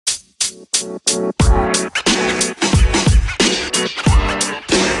Hello,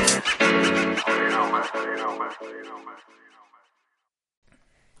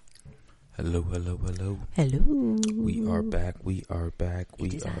 hello, hello. Hello. We are back.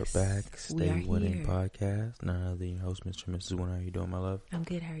 Stay Winning here. Podcast. None other than your host, Mr. and Mrs. Winner. How you doing, my love? I'm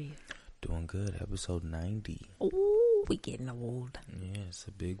good. How are you? Doing good. Episode 90. Oh, we getting old. Yeah, it's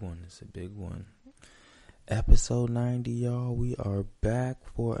a big one. Episode 90, y'all. We are back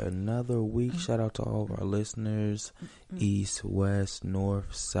for another week. Shout out to all of our listeners. East, West,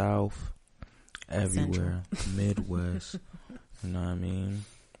 North, South, everywhere. Midwest. You know what I mean?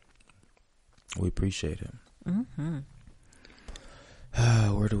 We appreciate it.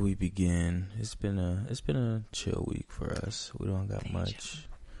 Where do we begin? It's been a chill week for us. We don't got much.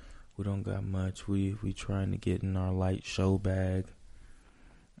 We trying to get in our light show bag.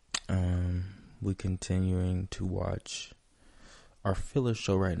 We continuing to watch. Our filler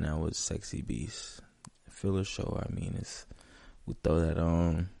show right now is Sexy Beast. Filler show, I mean, is we throw that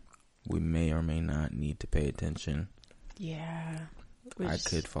on. We may or may not need to pay attention. Yeah. I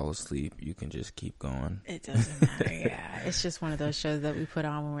could fall asleep. You can just keep going. It doesn't matter. Yeah. It's just one of those shows that we put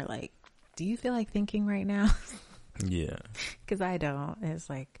on when we're like, do you feel like thinking right now? Yeah. Because I don't.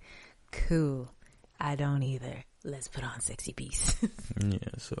 It's like, cool. I don't either. Let's put on Sexy Beast. Yeah.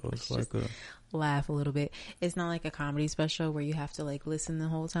 So it's like a laugh a little bit. It's not like a comedy special where you have to like listen the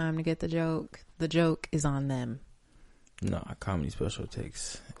whole time to get the joke. The joke is on them. No, a comedy special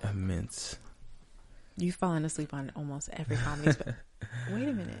takes immense. You've fallen asleep on almost every comedy special. Wait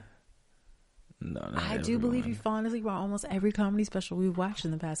a minute. No, I do believe you've fallen asleep on almost every comedy special we've watched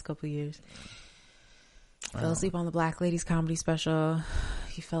in the past couple of years. Fell asleep on the Black Ladies comedy special.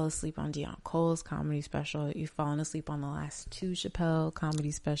 You fell asleep on Deion Cole's comedy special. You've fallen asleep on the last two Chappelle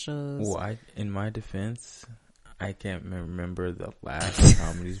comedy specials. Well, in my defense, I can't remember the last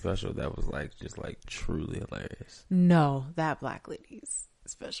comedy special that was like just like truly hilarious. No, that Black Ladies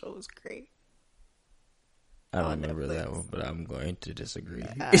special was great. I don't remember that one, but I'm going to disagree.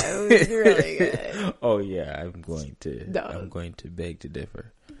 It was really good. Oh yeah, I'm going to beg to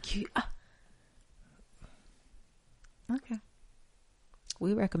differ. Okay.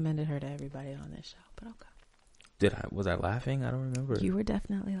 We recommended her to everybody on this show, but okay. Was I laughing? I don't remember. You were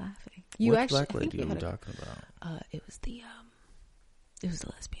definitely laughing. What Black lady are we talking about? It was the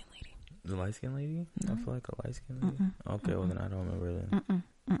lesbian lady. The light skinned lady? No. I feel like a light skinned lady. Okay, well then I don't remember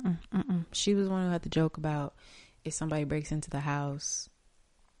then. She was the one who had the joke about if somebody breaks into the house,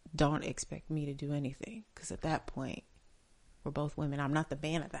 don't expect me to do anything, because at that point we're both women. I'm not the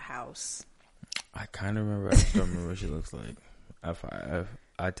man of the house. I kind of remember. I just don't remember what she looks like.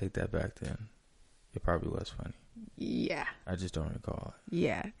 I take that back then. It probably was funny. Yeah. I just don't recall it.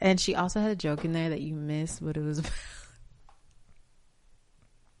 Yeah. And she also had a joke in there that you missed, but it was about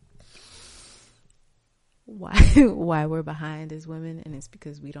why we're behind as women, and it's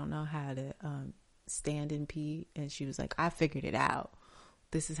because we don't know how to stand and pee. And she was like, I figured it out.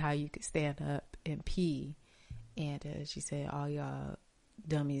 This is how you could stand up and pee. And she said, all y'all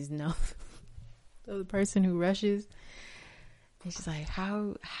dummies know the person who rushes. And she's like,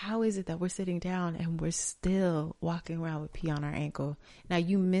 how is it that we're sitting down and we're still walking around with pee on our ankle? Now,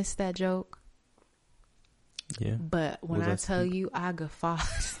 you missed that joke. Yeah. But when I tell you, I guffawed.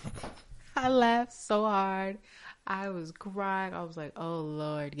 I laughed so hard. I was crying. I was like, oh,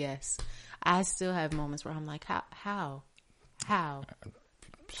 Lord, yes. I still have moments where I'm like, how?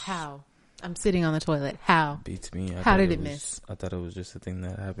 I'm sitting on the toilet. How? Beats me. How did it miss? I thought it was just a thing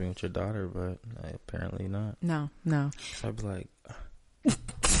that happened with your daughter, but apparently not. No. So I'd be like,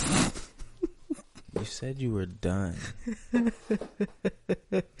 you said you were done.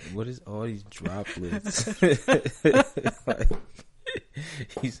 What is all these droplets?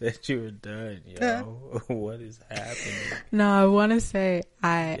 He said you were done, yo. What is happening? No, I want to say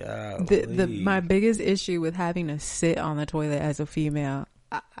my biggest issue with having to sit on the toilet as a female,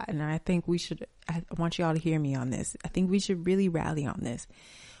 and I think I want you all to hear me on this. I think we should really rally on this.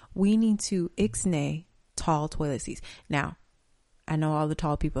 We need to ixnay tall toilet seats. Now, I know all the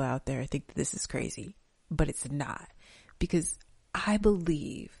tall people out there think that this is crazy, but it's not, because I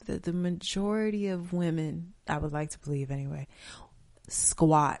believe that the majority of women, I would like to believe anyway,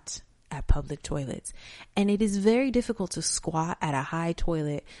 squat at public toilets, and it is very difficult to squat at a high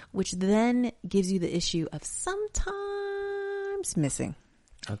toilet, which then gives you the issue of sometimes missing.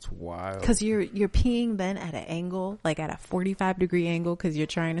 That's wild. Because you're peeing then at an angle, like at a 45-degree angle, because you're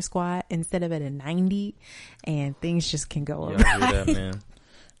trying to squat instead of at a 90, and things just can go awry. Yeah, I hear that, man.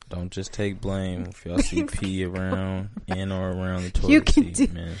 Don't just take blame. If y'all see pee around in or around the toilet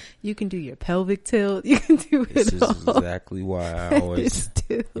seat, man. You can do your pelvic tilt. You can do it. This is exactly why I always,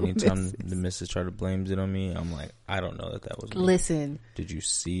 anytime the missus try to blame it on me, I'm like, I don't know that was me. Listen. Did you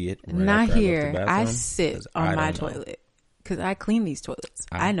see it? Right not here. I sit on my toilet because I clean these toilets.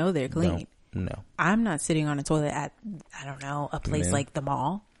 I know they're clean. No. I'm not sitting on a toilet at, I don't know, a place like the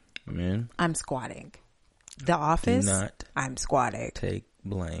mall. Man. I'm squatting. The office, I'm squatting. Take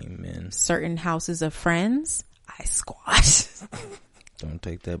blame, man. Certain houses of friends, I squat. Don't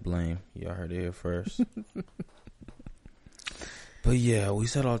take that blame. Y'all heard it here first. But yeah, we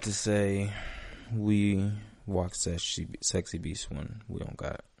set out to say we watched Sexy Beast when we don't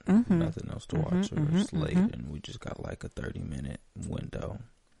got nothing else to watch, or it's late and we just got like a 30-minute window.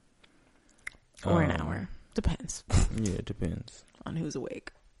 Or an hour. Depends. Yeah, it depends. On who's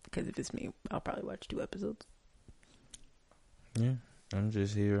awake. Because if it's me, I'll probably watch 2 episodes. Yeah, I'm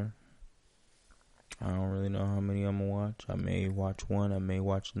just here. I don't really know how many I'm going to watch. I may watch 1. I may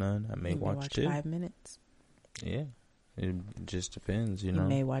watch none. I may watch 2. 5 minutes. Yeah. It just depends, you know. You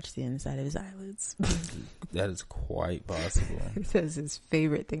may watch the inside of his eyelids. That is quite possible. That's his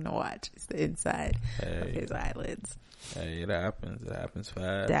favorite thing to watch. Is the inside of his eyelids. Hey, it happens. It happens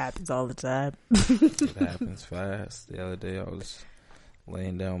fast. It happens all the time. It happens fast. The other day I was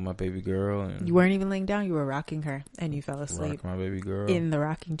laying down with my baby girl. And you weren't even laying down. You were rocking her. And you fell asleep. Rocking my baby girl. In the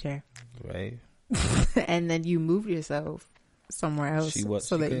rocking chair. Right. And then you moved yourself somewhere else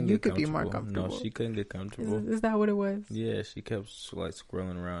so that you could be more comfortable. No, she couldn't get comfortable. Is that what it was? Yeah, she kept like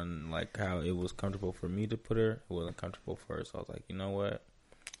scrolling around, like how it was comfortable for me to put her. It wasn't comfortable for her. So I was like, you know what?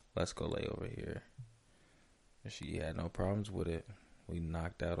 Let's go lay over here. And she had no problems with it. We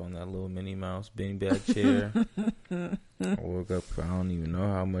knocked out on that little Minnie Mouse beanbag chair. I woke up, I don't even know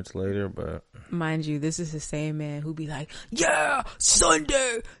how much later, but... Mind you, this is the same man who be like, yeah,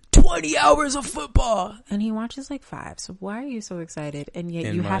 Sunday, 20 hours of football. And he watches like 5. So why are you so excited? And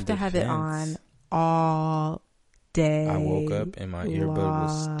yet you have to have it on all day. I woke up and my earbud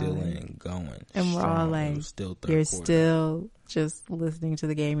was still in and going. And we're all like, still you're still just listening to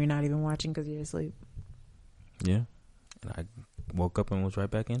the game. You're not even watching because you're asleep. Yeah. And I woke up and was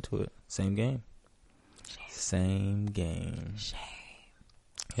right back into it. Same game. Same game. Shame.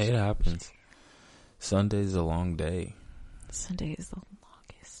 Hey, it happens. Sunday's a long day. Sunday is the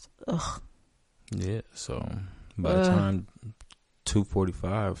longest. Ugh. Yeah, so by the time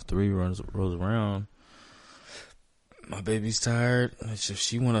 2:45, 3 rolls around, my baby's tired. If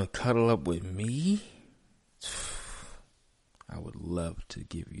she want to cuddle up with me, I would love to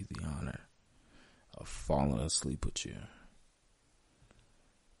give you the honor of falling asleep with you.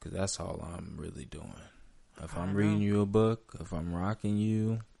 Because that's all I'm really doing. If I'm reading you a book, if I'm rocking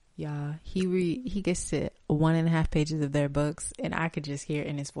you. Yeah, he gets to 1.5 pages of their books, and I could just hear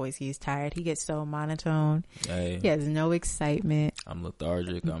in his voice he's tired. He gets so monotone. Hey, he has no excitement. I'm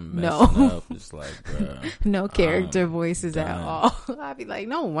lethargic. I'm messing up. It's like, bruh. No character voices at all. I'd be like,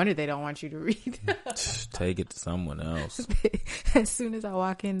 no wonder they don't want you to read. Take it to someone else. As soon as I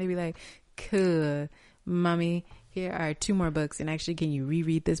walk in, they be like, cool, mommy, here are 2 more books, and actually, can you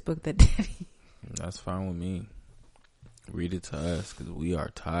reread this book that daddy... That's fine with me. Read it to us because we are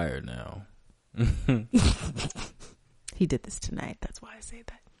tired now. He did this tonight. That's why I say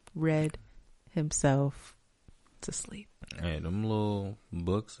that. Read himself to sleep. Hey, them little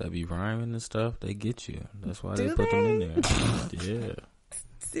books that be rhyming and stuff, they get you. That's why they put them in there. Yeah.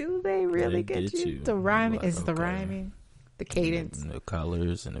 Do they really get you? The rhyming is the rhyming, the cadence, and the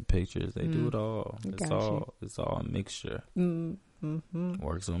colors and the pictures. They do it all. It's all a mixture. Mm-hmm.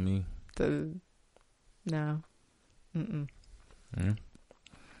 Works on me. No. Mm-mm. Mm.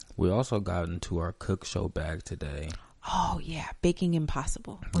 We also got into our cook show bag today. Oh yeah, Baking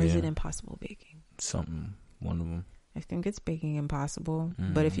Impossible, or is it Impossible Baking? One of them. I think it's Baking Impossible,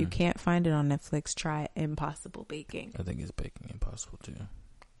 but if you can't find it on Netflix, try Impossible Baking. I think it's Baking Impossible too.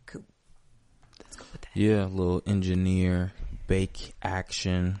 Cool. Let's go with that. Yeah, a little engineer bake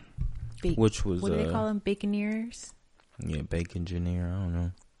action, which was what do they call them? Baconeers. Yeah, bake engineer. I don't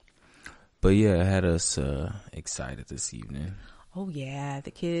know. But yeah, it had us excited this evening. Oh yeah,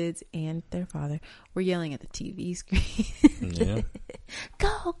 the kids and their father were yelling at the TV screen. Yeah.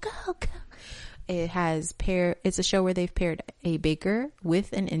 Go, go, go. It has it's a show where they've paired a baker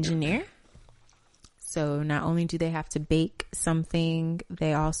with an engineer. So not only do they have to bake something,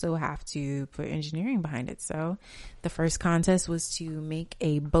 they also have to put engineering behind it. So the first contest was to make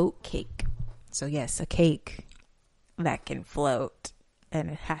a boat cake. So yes, a cake that can float. And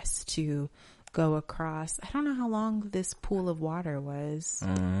it has to go across. I don't know how long this pool of water was.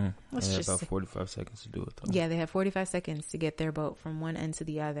 Let's just about 45 seconds to do it, though. Yeah, they had 45 seconds to get their boat from one end to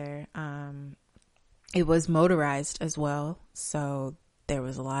the other. It was motorized as well, so there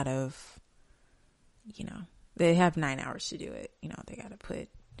was a lot of, they have 9 hours to do it. They got to put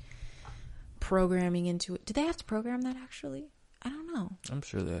programming into it. Do they have to program that actually? I don't know. I'm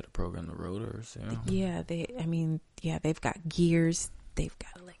sure they had to program the rotors. Yeah, they've got gears, they've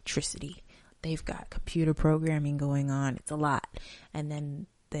got electricity, they've got computer programming going on. It's a lot. And then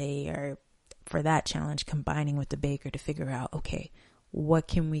they are, for that challenge, combining with the baker to figure out, okay, what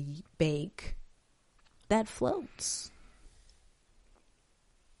can we bake that floats?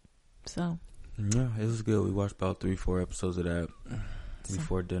 So yeah, it was good. We watched about 3-4 episodes of that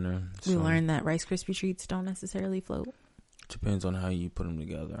before dinner. We learned that Rice Krispie treats don't necessarily float. Depends on how you put them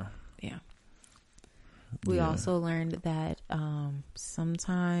together. Yeah. We also learned that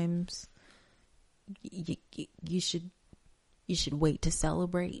sometimes you should wait to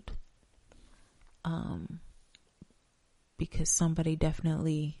celebrate, because somebody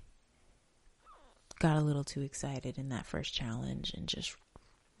definitely got a little too excited in that first challenge and just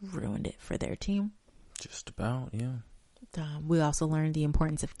ruined it for their team. Just about, yeah. We also learned the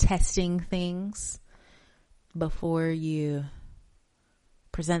importance of testing things before you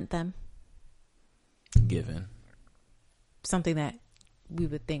present them. Given. Something that we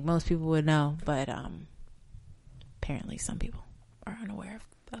would think most people would know, but apparently some people are unaware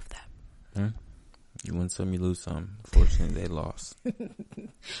of that. You win some, you lose some. Fortunately, they lost.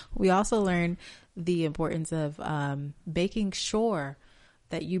 We also learned the importance of making sure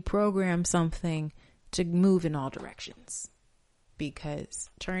that you program something to move in all directions, because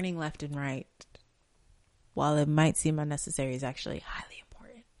turning left and right, while it might seem unnecessary, is actually highly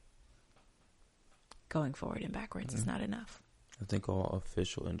important. Going forward and backwards is not enough. I think all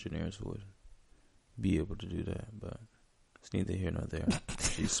official engineers would be able to do that, but it's neither here nor there.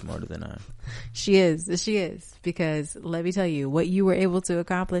 She's smarter than I am. She is, because let me tell you, what you were able to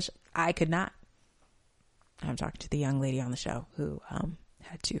accomplish, I could not. I'm talking to the young lady on the show who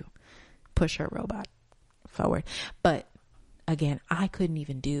had to push her robot forward. But again, I couldn't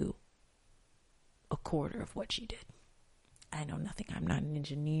even do a quarter of what she did. I know nothing. I'm not an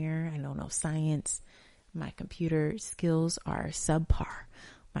engineer. I know no science. My computer skills are subpar.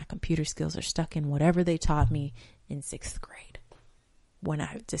 My computer skills are stuck in whatever they taught me in 6th grade, when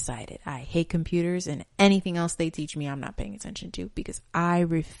I decided I hate computers and anything else they teach me I'm not paying attention to, because I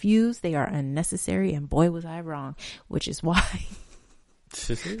refuse. They are unnecessary, and boy was I wrong, which is why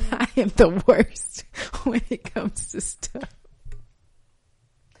I am the worst when it comes to stuff.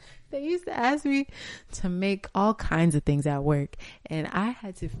 They used to ask me to make all kinds of things at work, and I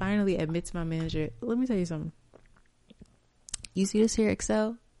had to finally admit to my manager, let me tell you something. You see this here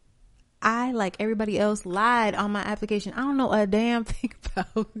Excel? I, like everybody else, lied on my application. I don't know a damn thing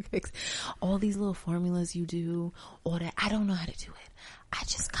about all these little formulas you do, all that. I don't know how to do it. I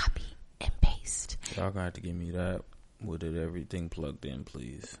just copy and paste. Y'all gonna have to give me that with it, everything plugged in,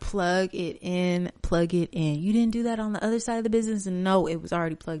 please. Plug it in. You didn't do that on the other side of the business? And no, it was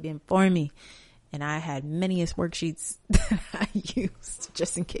already plugged in for me. And I had manyest worksheets that I used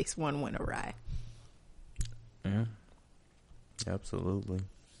just in case one went awry. Yeah, absolutely.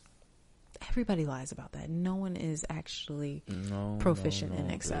 Everybody lies about that. No one is actually proficient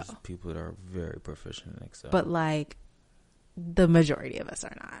in Excel. There's people that are very proficient in Excel. But like, the majority of us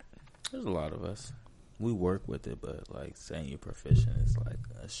are not. There's a lot of us. We work with it, but like saying you're proficient is like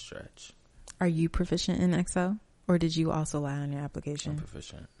a stretch. Are you proficient in Excel? Or did you also lie on your application? I'm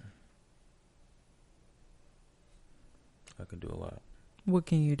proficient. I can do a lot. What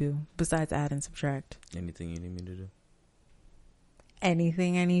can you do besides add and subtract? Anything you need me to do.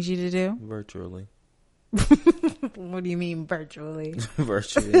 Anything I need you to do? Virtually. What do you mean virtually?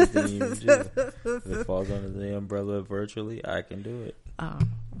 Virtually anything you need to do. If it falls under the umbrella of virtually, I can do it. Oh,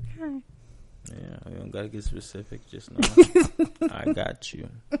 okay. Yeah, you don't gotta get specific. Just know I got you.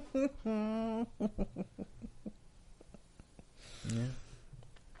 Yeah.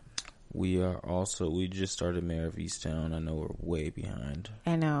 We just started Mayor of Easttown. I know we're way behind.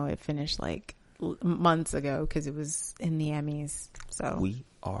 I know it finished like months ago because it was in the Emmys. So we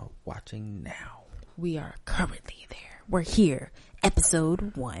are watching now. We are currently there. We're here.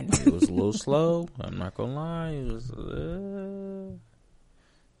 Episode 1. It was a little slow. I'm not gonna lie. It was.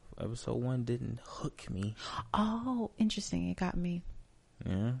 Episode 1 didn't hook me. Oh, interesting. It got me.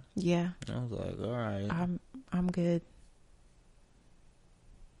 Yeah. Yeah. I was like, all right. I'm good.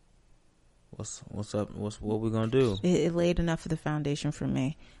 What's up? What we gonna do? It laid enough of the foundation for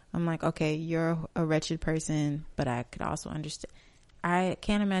me. I'm like, okay, you're a wretched person, but I could also understand. I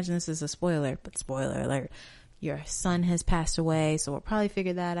can't imagine this is a spoiler, but spoiler alert. Your son has passed away, so we'll probably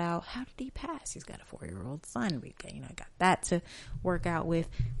figure that out. How did he pass? He's got a 4-year-old son. We got that to work out with.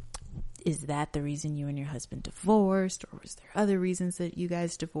 Is that the reason you and your husband divorced, or was there other reasons that you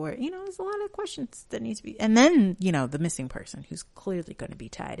guys divorced? There's a lot of questions that need to be. And then, the missing person, who's clearly going to be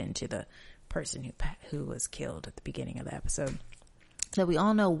tied into the person who was killed at the beginning of the episode, that we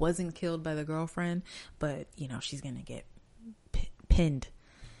all know wasn't killed by the girlfriend, but she's going to get pinned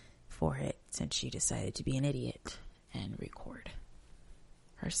for it since she decided to be an idiot and record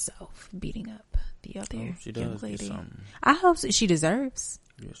herself beating up the other young lady. I hope she deserves.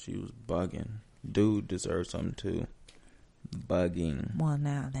 Yeah, she was bugging. Dude deserves something too. Bugging. Well,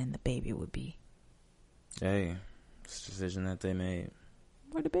 now then the baby would be. Hey, it's a decision that they made.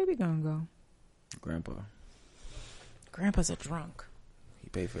 Where the baby gonna go? Grandpa. Grandpa's a drunk. He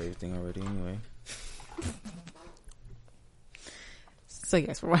paid for everything already anyway. So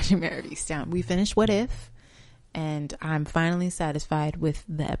yes, we're watching Mare of Easttown. We finished What If, and I'm finally satisfied with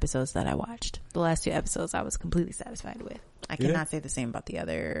the episodes that I watched. The last 2 episodes I was completely satisfied with. I cannot say the same about the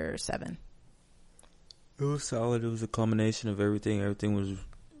other 7. It was solid. It was a culmination of everything. Everything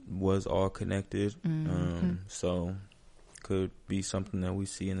was all connected. Mm-hmm. So could be something that we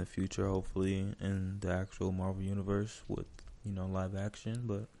see in the future, hopefully, in the actual Marvel universe with, live action.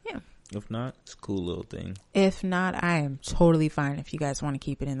 But yeah. If not, it's a cool little thing. If not, I am totally fine if you guys want to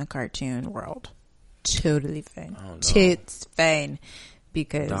keep it in the cartoon world. Totally fine. It's fine.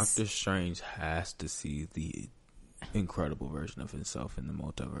 Because Doctor Strange has to see the incredible version of himself in the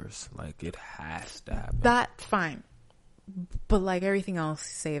multiverse. Like, it has to happen. That's fine. But like everything else,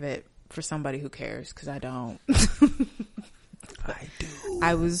 save it for somebody who cares, because I don't. I do.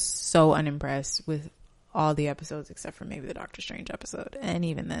 I was so unimpressed with all the episodes except for maybe the Doctor Strange episode, and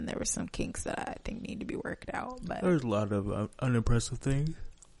even then there were some kinks that I think need to be worked out. But there's a lot of unimpressive things.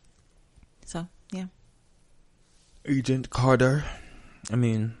 So yeah, Agent Carter. I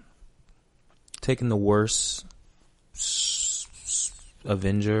mean, taking the worst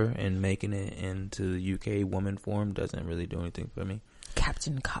Avenger and making it into the UK woman form doesn't really do anything for me.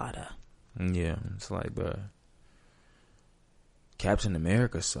 Captain Carter. Yeah, it's like, bro, Captain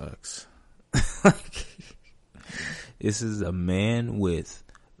America sucks. Like, this is a man with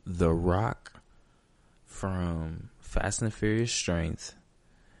The Rock from Fast and Furious strength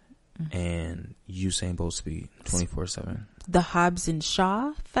and Usain Bolt speed 24/7. The Hobbs and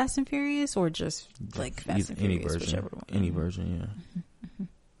Shaw Fast and Furious, or just like Fast and any Furious, version, whichever one. Any version, yeah.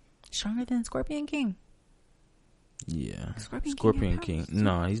 Stronger than Scorpion King. Yeah, Scorpion King.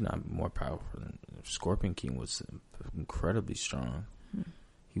 No, he's not more powerful than Scorpion King. Was incredibly strong.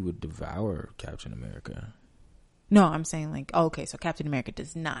 He would devour Captain America. No, I'm saying like, okay, so Captain America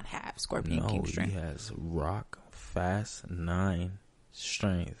does not have Scorpion King strength. He has Rock Fast 9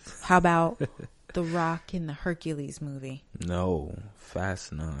 strength. How about The Rock in the Hercules movie? No,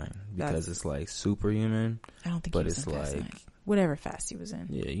 Fast 9, because it's like superhuman. I don't think. But he was it's in Fast like 9. Whatever Fast he was in.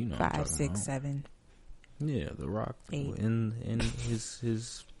 Yeah, 5, 6, 7. Yeah, The Rock 8. in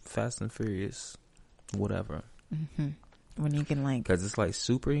his Fast and Furious, whatever. Mm-hmm. When he can like, because it's like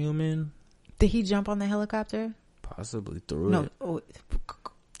superhuman. Did he jump on the helicopter? Possibly threw it. No,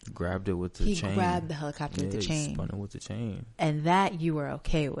 grabbed it with the chain. He grabbed the helicopter with the chain. He spun it with the chain. And that you were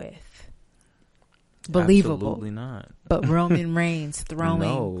okay with. Believable. Absolutely not. But Roman Reigns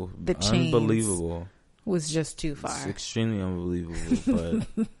throwing the chains. Unbelievable. Was just too far. It's extremely unbelievable,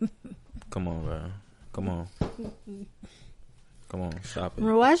 but come on, bro. Come on, stop it.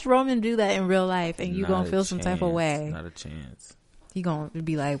 Watch Roman do that in real life, and you gonna feel some type of way. Not a chance. He gonna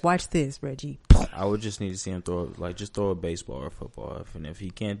be like, "Watch this, Reggie." I would just need to see him throw a baseball or a football, and if he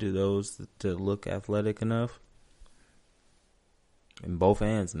can't do those to look athletic enough, in both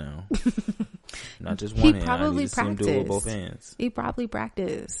hands now, not just one hand. I need to see him do it with both hands. He probably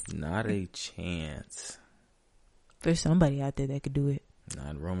practiced. Not a chance. There's somebody out there that could do it.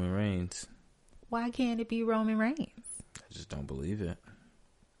 Not Roman Reigns. Why can't it be Roman Reigns? I just don't believe it.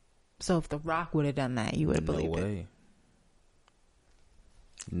 So if The Rock would have done that, you would have believed it. No way.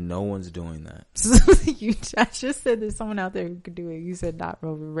 No one's doing that. I just said there's someone out there who could do it. You said not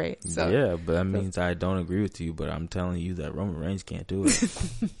Roman Reigns. So. Yeah, but that means I don't agree with you, but I'm telling you that Roman Reigns can't do it.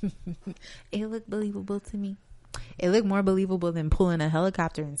 It looked believable to me. It looked more believable than pulling a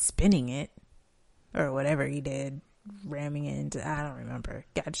helicopter and spinning it. Or whatever he did. Ramming it into, I don't remember.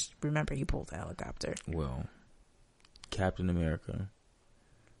 I just remember he pulled the helicopter. Well, Captain America,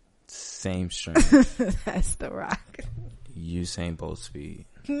 same strength. That's The Rock. Usain Bolt speed.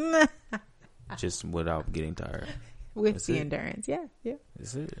 Just without getting tired. With That's the endurance. Yeah.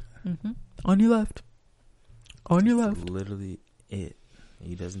 That's it. Mm-hmm. On your left. Literally it.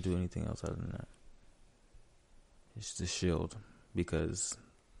 He doesn't do anything else other than that. It's the shield because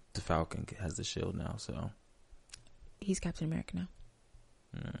the Falcon has the shield now. So he's Captain America now.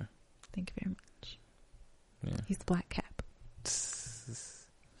 Yeah. Thank you very much. Yeah. He's the Black Cap.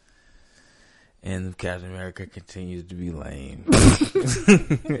 And Captain America continues to be lame.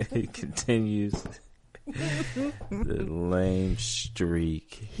 He continues the lame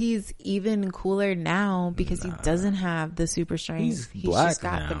streak. He's even cooler now because he doesn't have the super strength. He's just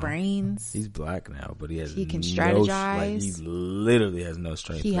got the brains. He's black now, but he can strategize. He literally has no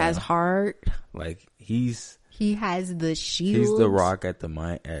strength. He has heart. Like he has the shield. He's the Rock at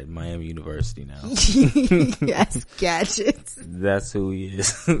Miami University now. He has gadgets. That's who he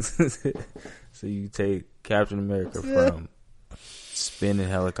is. So you take Captain America from spinning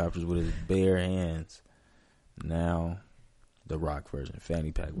helicopters with his bare hands. Now, the Rock version,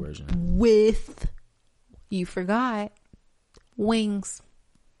 fanny pack version. With, you forgot, wings.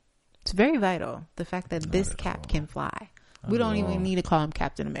 It's very vital. The fact that this Cap can fly. We don't even need to call him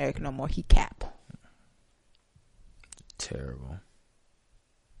Captain America no more. He Cap. Terrible.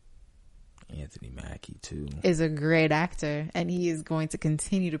 Anthony Mackie too is a great actor, and he is going to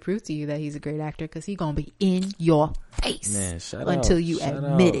continue to prove to you that he's a great actor because he's gonna be in your face, man. Until you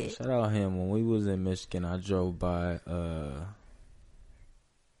admit it. Shout out him. When we was in Michigan, I drove by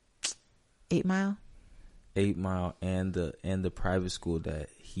 8 Mile, and the private school that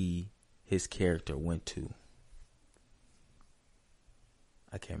his character went to.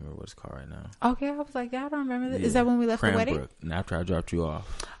 I can't remember what it's called right now. Okay, I was like, yeah, I don't remember that. Yeah. Is that when we left the wedding? And after I dropped you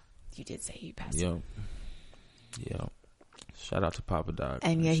off. You did say you passed. Yep. Shout out to Papa Doc.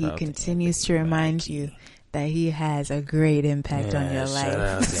 And yet he continues to remind you that he has a great impact on your life. Shout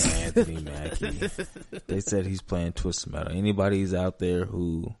out to Anthony Mackie. They said he's playing Twisted Metal. Anybody's out there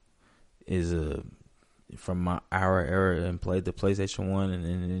who is from our era and played the PlayStation 1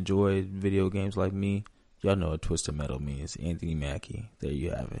 and enjoyed video games like me, y'all know what Twisted Metal means. Anthony Mackie. There you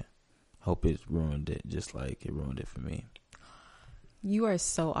have it. Hope it ruined it just like it ruined it for me. You are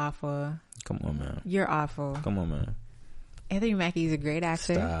so awful. Come on, man. You're awful. Come on, man. Anthony Mackie is a great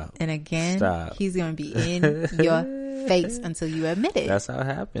actor. Stop. And again, he's going to be in your face until you admit it. That's how it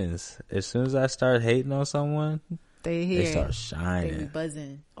happens. As soon as I start hating on someone, they start shining. They be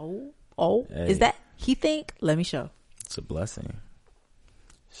buzzing. Oh. Hey. Is that he think? Let me show. It's a blessing.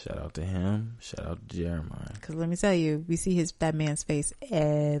 Shout out to him. Shout out to Jeremiah. Because let me tell you, we see that man's face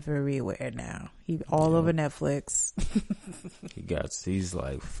everywhere now. He's all over Netflix. He's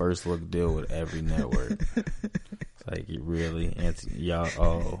like first look deal with every network. It's like, you really, Anthony,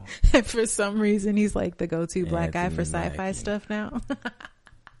 y'all, And for some reason, he's like the go-to black guy for sci-fi stuff now.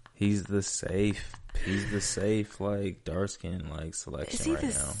 He's the safe, like, dark skin, like, selection right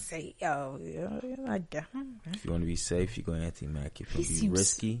now. If you want to be safe, you go Anthony Mackie. If you want to be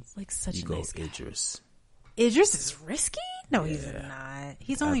risky, like such you a go nice guy. Idris. Idris is risky? No, he's not.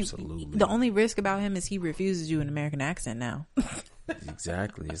 He's only, the only risk about him is he refuses to do an American accent now.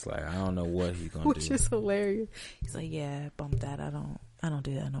 Exactly. It's like, I don't know what he's going to do. Which is hilarious. He's like, yeah, bump that. I don't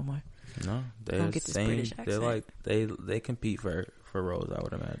do that no more. No, they're the same. They're like, they compete for roles, I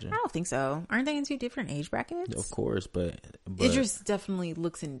would imagine. I don't think so. Aren't they in two different age brackets? Of course, but Idris definitely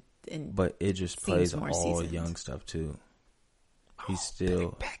looks in but Idris plays all seasoned. Young stuff too. He's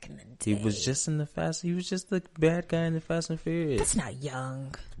still back in the day. He was just the bad guy in the Fast and Furious. That's not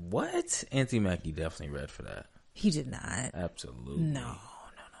young. What? Anthony Mackie definitely read for that. He did not. Absolutely. No.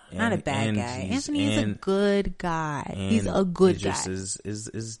 Not a bad guy. Anthony is a good guy. He's a good Idris guy.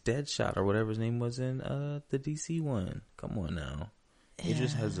 Is Deadshot or whatever his name was in the DC one. Come on now. He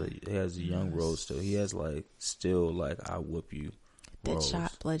just has a young role still. He has still I'll whoop you.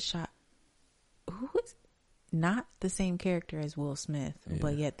 Deadshot, Bloodshot. Who is not the same character as Will Smith,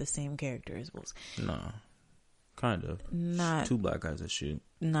 but yet the same character as Will Smith? No, kind of. Not two black guys that shoot.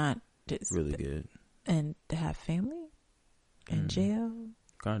 Not really good. And to have family in jail.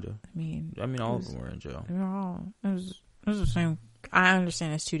 Kind of. I mean, all of them were in jail. It was the same. I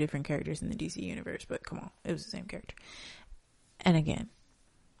understand it's two different characters in the DC universe, but come on, it was the same character. And again,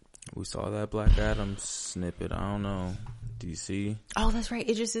 we saw that Black Adam snippet. I don't know. DC. Oh, that's right.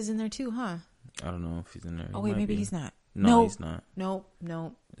 Idris is in there too, huh? I don't know if he's in there. Oh wait, maybe he's not. No, he's not. No.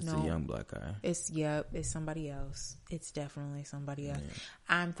 It's a young black guy. It's somebody else. It's definitely somebody else. Yeah.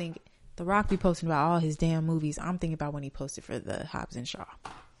 I'm thinking. The Rock be posting about all his damn movies. I'm thinking about when he posted for the Hobbs and Shaw.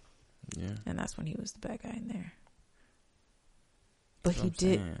 Yeah. And that's when he was the bad guy in there. But he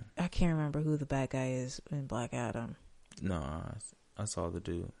did. Saying. I can't remember who the bad guy is in Black Adam. No, I saw the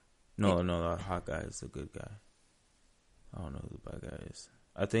dude. No, the hot guy is the good guy. I don't know who the bad guy is.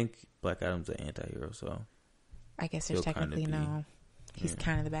 I think Black Adam's the anti-hero, so. I guess there's technically no. He's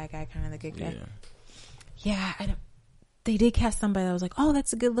kind of the bad guy, kind of the good guy. Yeah, they did cast somebody that was like, oh,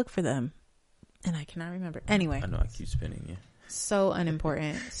 that's a good look for them. And I cannot remember. Anyway. I know I keep spinning you. So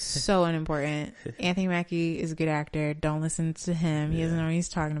unimportant. So unimportant. Anthony Mackie is a good actor. Don't listen to him. He doesn't know what he's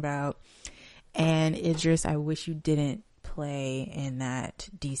talking about. And Idris, I wish you didn't play in that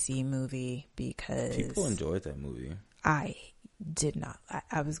DC movie because... People enjoyed that movie. I did not.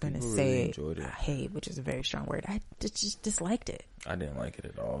 I was going to say really hate, which is a very strong word. I just disliked it. I didn't like it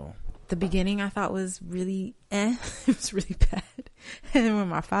at all. The beginning I thought was really it was really bad. And then when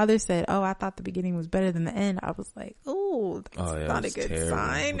my father said, oh, I thought the beginning was better than the end, I was like, oh, that's not a good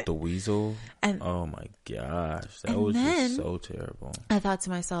sign. With the weasel. And oh my gosh. That was just so terrible. I thought to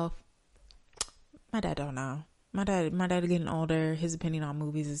myself, my dad don't know. My dad getting older. His opinion on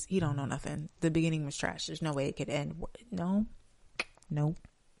movies is he don't know nothing. The beginning was trash. There's no way it could end. No.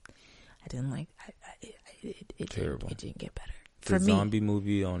 I didn't like it. Terrible. It didn't get better. The zombie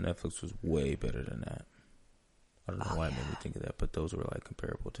movie on Netflix was way better than that. I don't know why it made me think of that, but those were like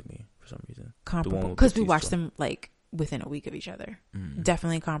comparable to me for some reason. Comparable because we watched them like within a week of each other.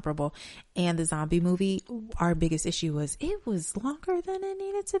 Definitely comparable. And the zombie movie, our biggest issue was it was longer than it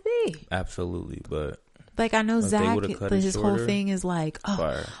needed to be. Absolutely, but like I know Zach, his whole thing is like,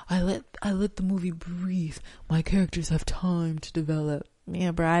 oh, I let the movie breathe. My characters have time to develop.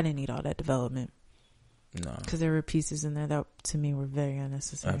 Yeah, bro, I didn't need all that development. No, because there were pieces in there that to me were very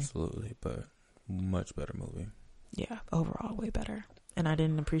unnecessary. Absolutely, but much better movie. Yeah, overall way better. And I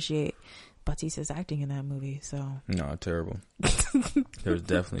didn't appreciate Batista's acting in that movie. So no, terrible. There's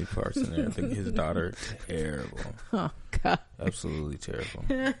definitely parts in there. I think his daughter, terrible. Oh God, absolutely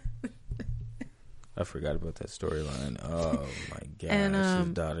terrible. I forgot about that storyline. Oh my gosh, and,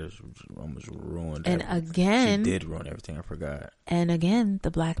 his daughter's almost ruined. And everything. Again, she did ruin everything. I forgot. And again, the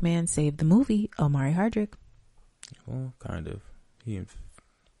black man saved the movie. Omari Hardwick. Well, kind of. He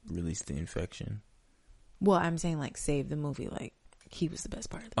released the infection. Well, I'm saying like save the movie. Like he was the best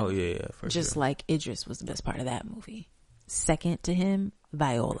part of the movie. Yeah, for just sure. like Idris was the best part of that movie. Second to him,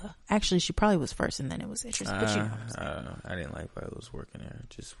 Viola. Actually, she probably was first, and then it was Idris. But you know what I'm I don't know. I didn't like Viola's work in there. It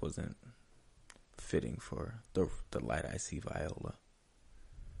just wasn't fitting for the light I see Viola.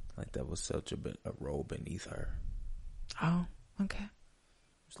 Like that was such a role beneath her. Oh, okay.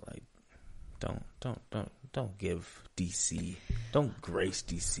 It's like don't give DC, don't grace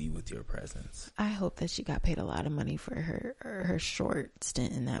DC with your presence. I hope that she got paid a lot of money for her short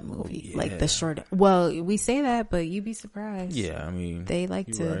stint in that movie. Oh, yeah. Like the short. Well, we say that, but you'd be surprised. Yeah, I mean they like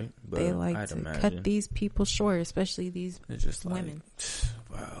to cut these people short, especially these women.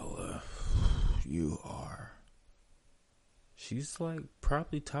 Well, you are. She's like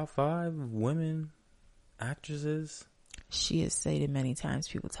probably top 5 women actresses. She has stated many times,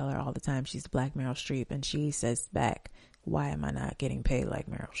 people tell her all the time she's the Black Meryl Streep, and she says back, why am I not getting paid like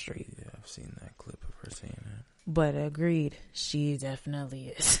Meryl Streep? Yeah, I've seen that clip of her saying that. But agreed, she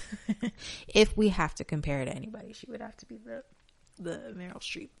definitely is. If we have to compare to anybody, she would have to be the Meryl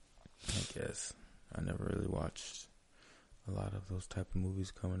Streep. I guess. I never really watched a lot of those type of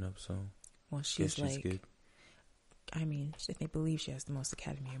movies coming up, so well, she's like, good. I mean, if they believe she has the most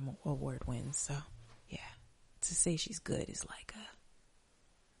Academy Award wins, so yeah. To say she's good is like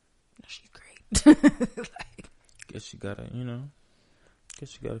no, she's great. Like, guess she got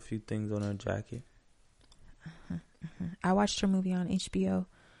a few things on her jacket. I watched her movie on HBO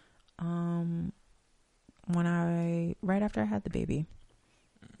right after I had the baby.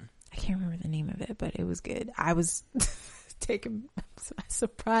 I can't remember the name of it, but it was good. I was taken by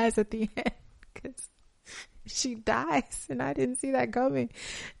surprise at the end because she dies and I didn't see that coming.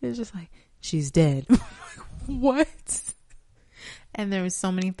 It's just like, she's dead. What? And there was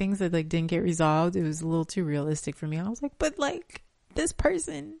so many things that like didn't get resolved. It was a little too realistic for me. I was like, but like this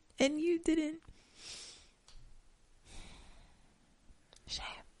person and you didn't. Shame.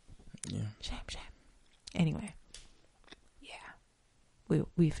 Yeah. Shame. Anyway. Yeah.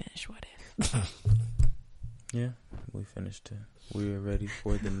 We finished What If. Yeah, we finished it. We are ready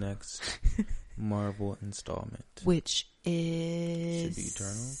for the next Marvel installment. Which is should be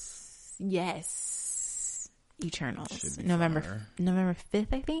Eternals? Yes. Eternals. November 5th,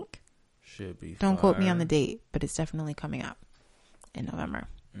 I think. Should be. Don't quote me on the date, but it's definitely coming up in November.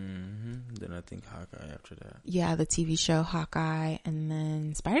 Mm-hmm. Then I think Hawkeye after that. Yeah, the TV show Hawkeye, and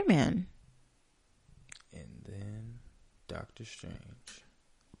then Spider-Man. And then Doctor Strange.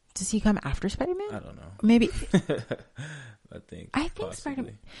 Does he come after Spider-Man? I don't know. Maybe. I think possibly.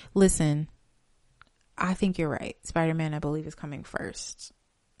 Spider-Man. Listen, I think you're right. Spider-Man, I believe, is coming first.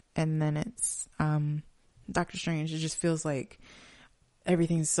 And then it's Doctor Strange. It just feels like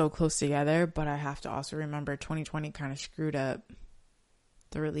everything's so close together, but I have to also remember 2020 kind of screwed up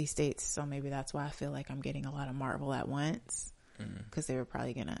the release dates, so maybe that's why I feel like I'm getting a lot of Marvel at once, because they were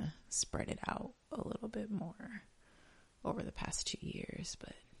probably gonna spread it out a little bit more over the past 2 years,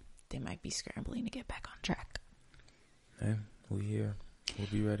 but they might be scrambling to get back on track. Hey, we here. We'll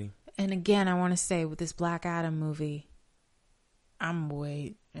be ready. And again, I want to say with this Black Adam movie, I'm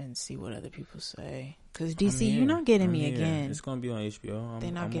wait and see what other people say. Because DC, you're not getting me again. It's going to be on HBO.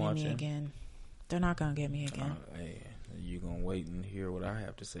 They're not getting me again. They're not going to get me again. Hey, you're going to wait and hear what I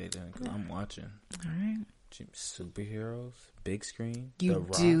have to say then, because I'm watching. All right. Superheroes, big screen. You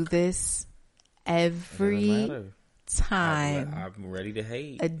do this every time I'm ready to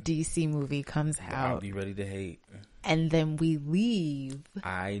hate. A DC movie comes out. I'll be ready to hate. And then we leave.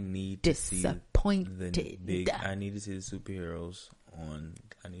 I need disappointed. I need to see the superheroes on.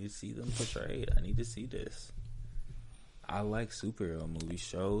 I need to see them portrayed. I need to see this. I like superhero movies,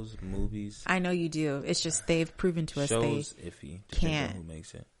 shows, movies. I know you do. It's just they've proven to us shows iffy. Can't who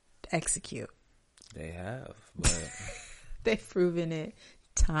makes it. Execute. They have, but they've proven it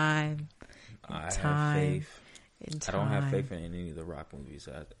time. I have faith. I don't have faith in any of the Rock movies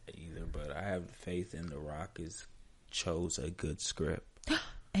either, but I have faith in The Rock chose a good script.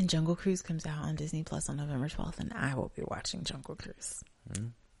 And Jungle Cruise comes out on Disney Plus on November 12th, and I will be watching Jungle Cruise. Mm-hmm.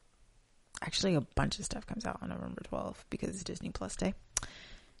 Actually, a bunch of stuff comes out on November 12th because it's Disney Plus Day,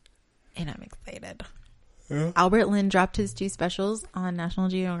 and I'm excited. Yeah. Albert Lin dropped his 2 specials on National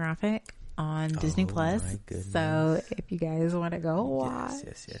Geographic on Disney Plus. So if you guys want to go watch,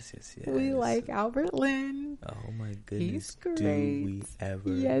 yes. We like Albert Lin. Oh my goodness, he's great. Do we ever?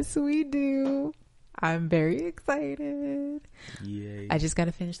 Yes, we do. I'm very excited. Yay. I just got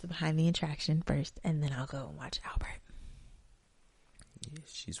to finish the Behind the Attraction first, and then I'll go and watch Albert. Yeah,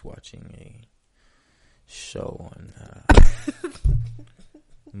 she's watching a show on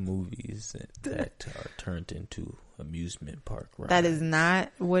movies that are turned into amusement park rides. That is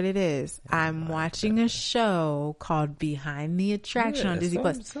not what it is. I'm watching a show called Behind the Attraction on Disney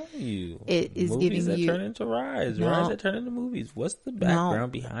Plus. I'm telling you. It is movies giving that turn into rides. Rides that turn into movies. What's the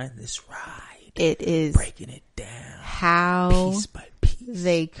background behind this ride? It is breaking it down. How piece by piece.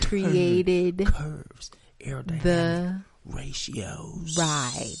 They created curves, aerodynamic the ratios.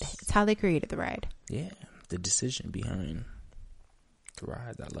 Ride. It's how they created the ride. Yeah. The decision behind the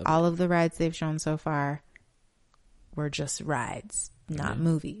rides. I love all of the rides they've shown so far were just rides, not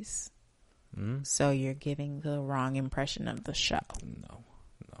movies. Mm-hmm. So you're giving the wrong impression of the show. No,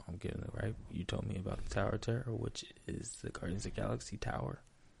 I'm getting it right. You told me about the Tower of Terror, which is the Guardians of the Galaxy Tower.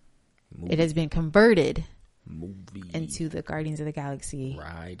 Movie. It has been converted into the Guardians of the Galaxy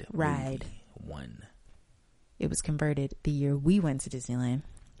ride. 1. It was converted the year we went to Disneyland.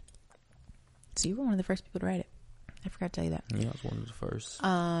 So you were one of the first people to ride it. I forgot to tell you that. Yeah, I was one of the first.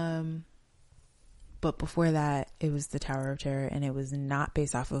 But before that, it was the Tower of Terror, and it was not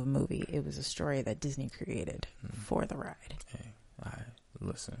based off of a movie. It was a story that Disney created for the ride. Hey,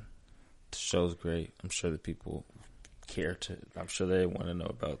 listen. The show's great. I'm sure the people care to. I'm sure they want to know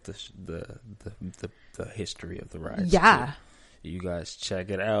about the history of the ride. Yeah, too. You guys check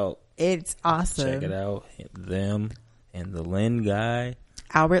it out. It's awesome. Check it out. Them and the Lin guy,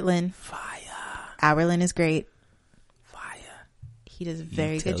 Albert Lin. Fire. Albert Lin is great. Fire. He does a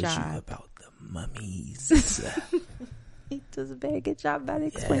very good job. You about the mummies. He does a very good job about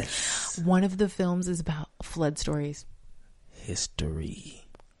explaining. Yes. One of the films is about flood stories. History.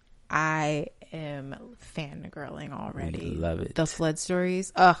 I am fangirling already. We love it. The flood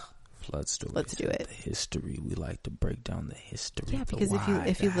stories. Ugh. Flood stories. Let's do it. The history. We like to break down the history. Yeah, because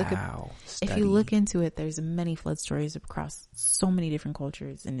if you look into it, there's many flood stories across so many different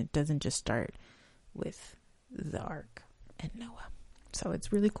cultures, and it doesn't just start with the Ark and Noah. So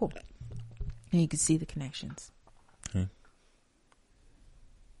it's really cool, and you can see the connections. Okay.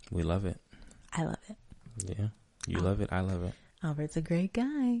 We love it. I love it. Yeah, you love it. I love it. Albert's a great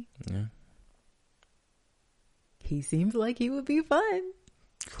guy. Yeah. He seems like he would be fun.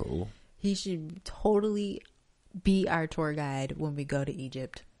 Cool. He should totally be our tour guide when we go to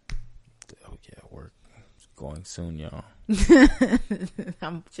Egypt. Oh, yeah. We're going soon, y'all.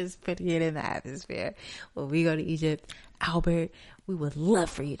 I'm just putting it in the atmosphere. When we go to Egypt, Albert, we would love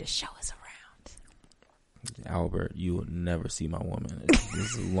for you to show us around. Albert, you will never see my woman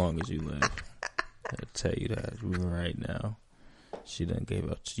as long as you live. I'll tell you that right now. She done gave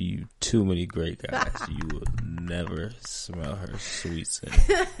up to you too many great guys. You will never smell her sweet scent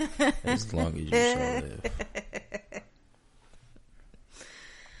as long as you shall live.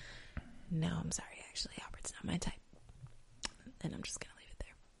 No, I'm sorry. Actually, Albert's not my type. And I'm just going to leave it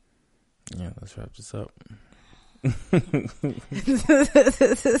there. Yeah, let's wrap this up.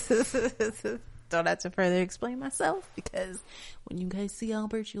 Don't have to further explain myself, because when you guys see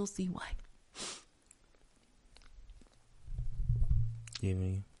Albert, you'll see why. Give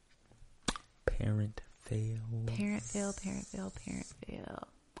me parent fail. Parent fail.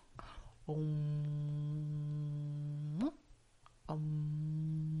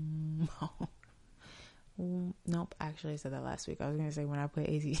 Nope. Actually, I said that last week. I was gonna say when I put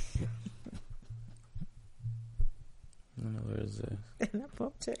AZ. Where is this? In the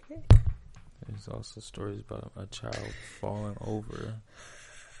phone ticket. There's also stories about a child falling over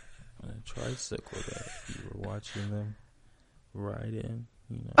on a tricycle that you were watching them ride in.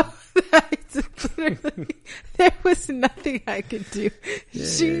 You know, there was nothing I could do.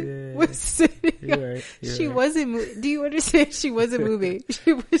 She was sitting. She wasn't. Do you understand? She wasn't moving.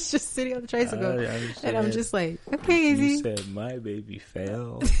 She was just sitting on the tricycle, and I'm just like, okay, Izzy. You said my baby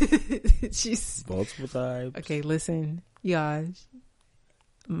fell. She's multiple times. Okay, listen, y'all.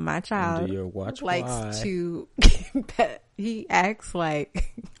 My child likes to pet. He acts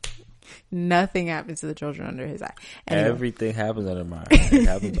like nothing happens to the children under his eye. Anyway. Everything happens under my eye. It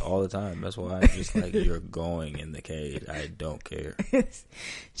happens all the time. That's why I'm just like, you're going in the cage. I don't care.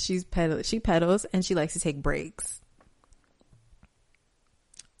 She pedals and she likes to take breaks.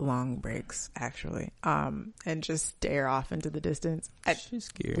 Long breaks, actually. And just stare off into the distance. She's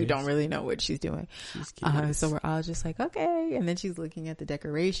curious. We don't really know what she's doing. She's curious. So we're all just like, okay. And then she's looking at the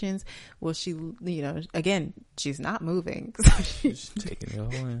decorations. Well, she, again, she's not moving. So she's taking it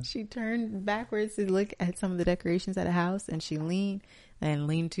all in. She turned backwards to look at some of the decorations at a house, and she leaned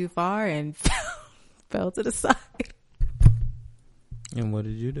too far and fell to the side. And what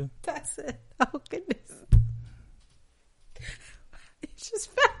did you do? That's it. Oh, goodness. Just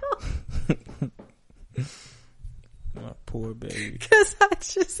fell. My poor baby. Because I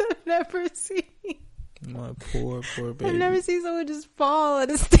just have never seen. My poor baby. I've never seen someone just fall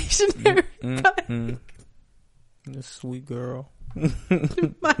at a stationary bike. This sweet girl.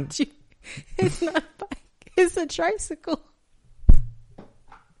 Mind you, it's not a bike. It's a tricycle.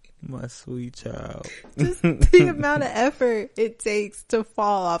 My sweet child. Just the amount of effort it takes to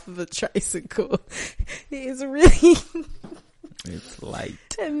fall off of a tricycle is really... It's light.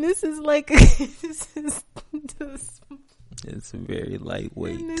 And this is it's very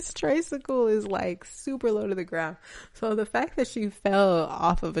lightweight. And this tricycle is like super low to the ground. So the fact that she fell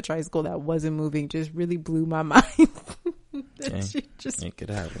off of a tricycle that wasn't moving just really blew my mind. It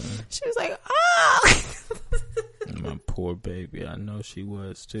could happen. She was like, ah! My poor baby. I know she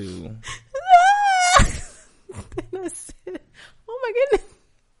was too. And I said, oh my goodness.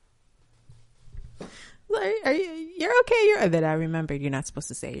 Like, you're okay. That I remembered. You're not supposed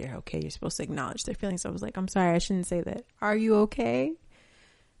to say you're okay. You're supposed to acknowledge their feelings. So I was like, I'm sorry, I shouldn't say that. Are you okay?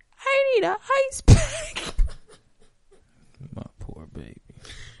 I need an ice pack. My poor baby.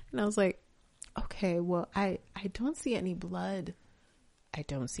 And I was like, okay, well, I don't see any blood. I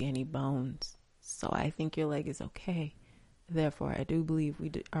don't see any bones. So I think your leg is okay. Therefore, I do believe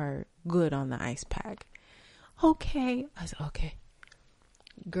we are good on the ice pack. Okay. I said, okay.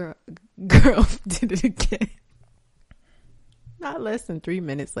 Girl did it again. Not less than 3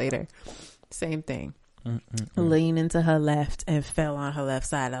 minutes later, same thing. Leaned into her left and fell on her left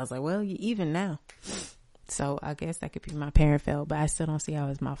side. I was like, well, you even now. So I guess that could be my parent fail, but I still don't see how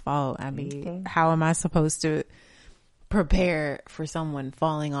it's my fault. I mean, how am I supposed to prepare for someone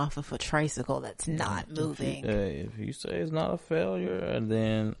falling off of a tricycle that's not moving? If you say it's not a failure,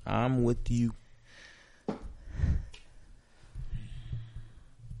 then I'm with you.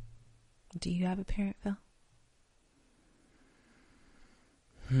 Do you have a parent fail?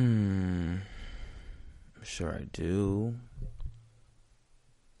 Sure I do.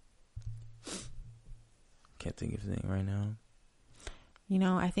 Can't think of anything right now.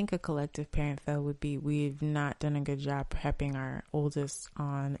 I think a collective parent fail would be we've not done a good job prepping our oldest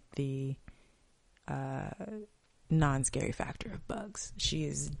on the non-scary factor of bugs. She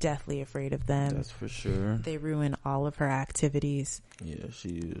is deathly afraid of them. That's for sure. They ruin all of her activities. Yeah,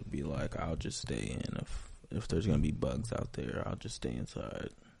 she would be like, I'll just stay in. If there's going to be bugs out there, I'll just stay inside.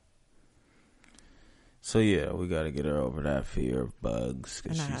 So yeah, we got to get her over that fear of bugs,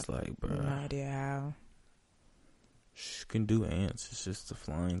 because she's like, bro, no idea how. She can do ants. It's just the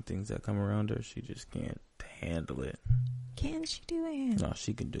flying things that come around her. She just can't handle it. Can she do ants? No,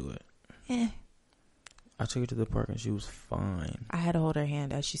 she can do it. I took her to the park and she was fine. I had to hold her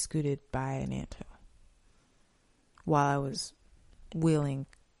hand as she scooted by an anthill while I was wheeling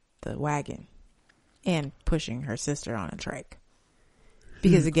the wagon and pushing her sister on a trike.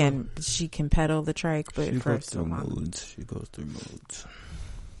 Because again, she can pedal the trike, but she for goes through moods. She goes through moods.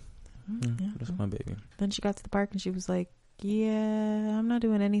 That's my baby. Then she got to the park and she was like, yeah, I'm not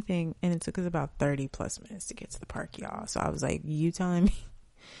doing anything. And it took us about 30 plus minutes to get to the park, y'all. So I was like, you telling me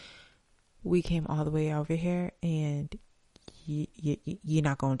we came all the way over here and you're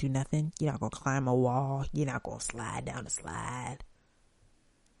not going to do nothing? You're not going to climb a wall? You're not going to slide down the slide?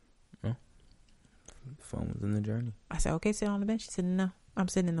 No. The fun was in the journey. I said, okay, sit on the bench. She said, no, I'm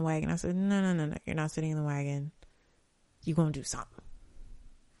sitting in the wagon. I said, no. You're not sitting in the wagon. You're going to do something.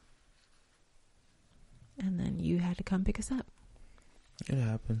 And then you had to come pick us up. It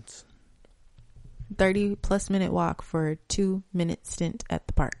happens. 30 plus minute walk for a 2-minute stint at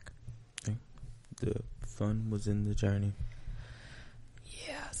the park. Okay. The fun was in the journey.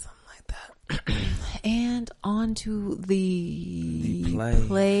 Yeah, something like that. And on to the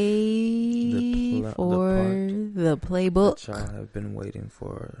playbook that y'all have been waiting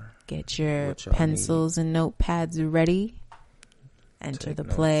for. Get your pencils and notepads ready. Enter the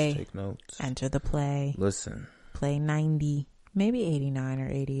play. Take notes. Enter the play. Listen. Play 90, maybe 89 or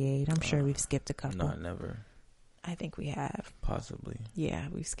 88. I'm sure we've skipped a couple. Not never. I think we have. Possibly. Yeah,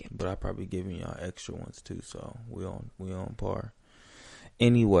 we've skipped. But I probably given y'all extra ones too, so we on par.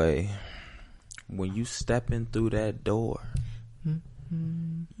 Anyway, when you stepping through that door,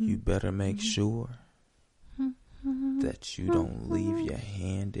 you better make sure that you don't leave your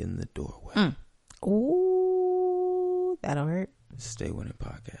hand in the doorway. Ooh, that'll hurt. Stay Winning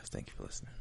Podcast. Thank you for listening.